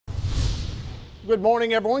Good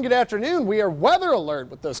morning, everyone. Good afternoon. We are weather alert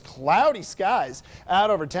with those cloudy skies out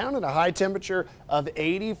over town at a high temperature of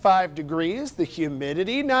 85 degrees. The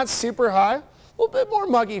humidity not super high, a little bit more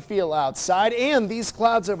muggy feel outside, and these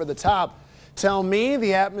clouds over the top tell me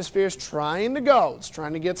the atmosphere is trying to go. It's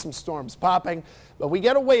trying to get some storms popping, but we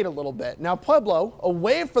got to wait a little bit. Now, Pueblo,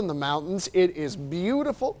 away from the mountains, it is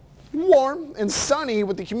beautiful, warm, and sunny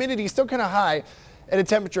with the humidity still kind of high at a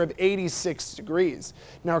temperature of 86 degrees.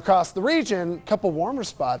 Now across the region, a couple warmer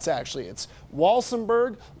spots actually. It's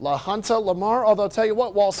Walsenburg, La Junta, Lamar, although I'll tell you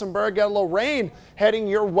what, Walsenburg got a little rain heading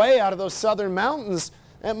your way out of those southern mountains.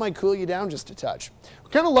 That might cool you down just a touch.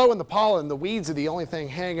 We're kind of low in the pollen. The weeds are the only thing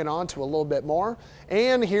hanging on to a little bit more.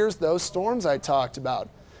 And here's those storms I talked about.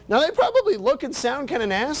 Now they probably look and sound kind of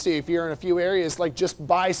nasty if you're in a few areas like just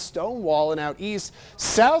by Stonewall and out east.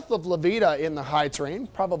 South of La Vida in the high terrain,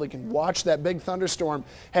 probably can watch that big thunderstorm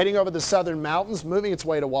heading over the southern mountains, moving its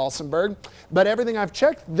way to Walsenburg. But everything I've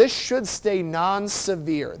checked, this should stay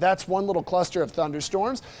non-severe. That's one little cluster of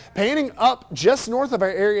thunderstorms. Panning up just north of our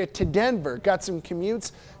area to Denver. Got some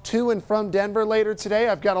commutes to and from Denver later today.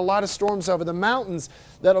 I've got a lot of storms over the mountains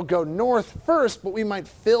that'll go north first, but we might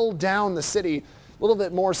fill down the city a little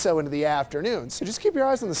bit more so into the afternoon. So just keep your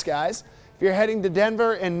eyes on the skies. If you're heading to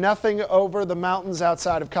Denver and nothing over the mountains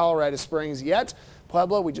outside of Colorado Springs yet,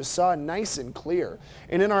 Pueblo, we just saw nice and clear.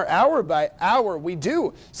 And in our hour by hour, we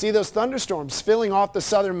do see those thunderstorms filling off the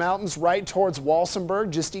southern mountains right towards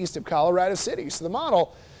Walsenburg, just east of Colorado City. So the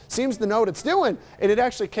model seems to know what it's doing, and it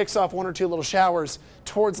actually kicks off one or two little showers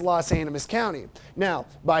towards Los Animas County. Now,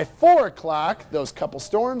 by 4 o'clock, those couple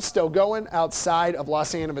storms still going outside of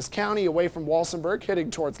Los Animas County, away from Walsenburg,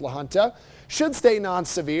 heading towards La Junta. Should stay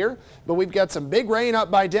non-severe, but we've got some big rain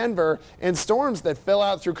up by Denver and storms that fill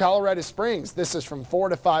out through Colorado Springs. This is from 4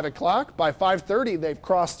 to 5 o'clock. By 5:30, they've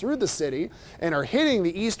crossed through the city and are hitting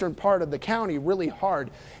the eastern part of the county really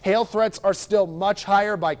hard. Hail threats are still much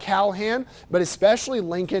higher by Calhan, but especially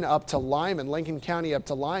Lincoln up to Lyman, Lincoln County up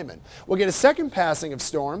to Lyman. We'll get a second passing of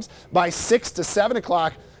storms by 6 to 7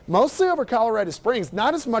 o'clock. Mostly over Colorado Springs,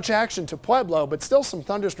 not as much action to Pueblo, but still some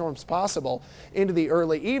thunderstorms possible into the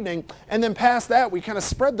early evening. And then past that, we kind of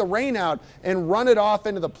spread the rain out and run it off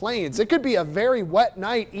into the plains. It could be a very wet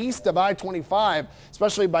night east of I-25,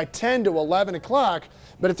 especially by 10 to 11 o'clock.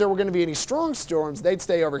 But if there were going to be any strong storms, they'd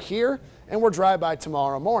stay over here and we're dry by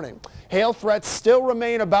tomorrow morning. Hail threats still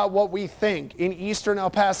remain about what we think. In eastern El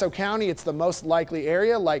Paso County, it's the most likely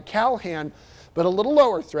area, like Calhan, but a little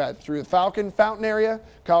lower threat through the Falcon Fountain area,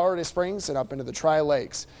 Colorado Springs, and up into the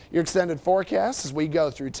Tri-Lakes. Your extended forecast as we go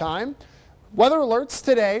through time. Weather alerts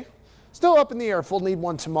today, still up in the air if we'll need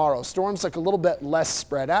one tomorrow. Storms look a little bit less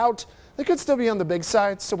spread out. They could still be on the big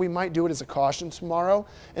side, so we might do it as a caution tomorrow.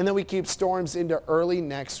 And then we keep storms into early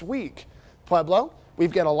next week. Pueblo,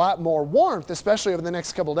 we've got a lot more warmth, especially over the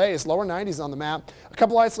next couple days. Lower 90s on the map. A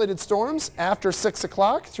couple isolated storms after 6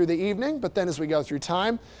 o'clock through the evening, but then as we go through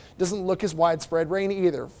time, doesn't look as widespread rain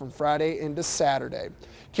either from Friday into Saturday.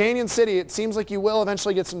 Canyon City, it seems like you will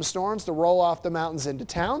eventually get some storms to roll off the mountains into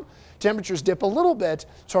town. Temperatures dip a little bit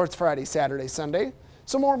towards Friday, Saturday, Sunday.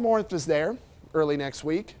 Some more warmth is there early next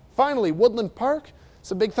week. Finally, Woodland Park,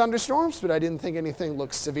 some big thunderstorms, but I didn't think anything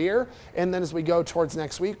looks severe. And then as we go towards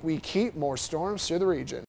next week, we keep more storms through the region.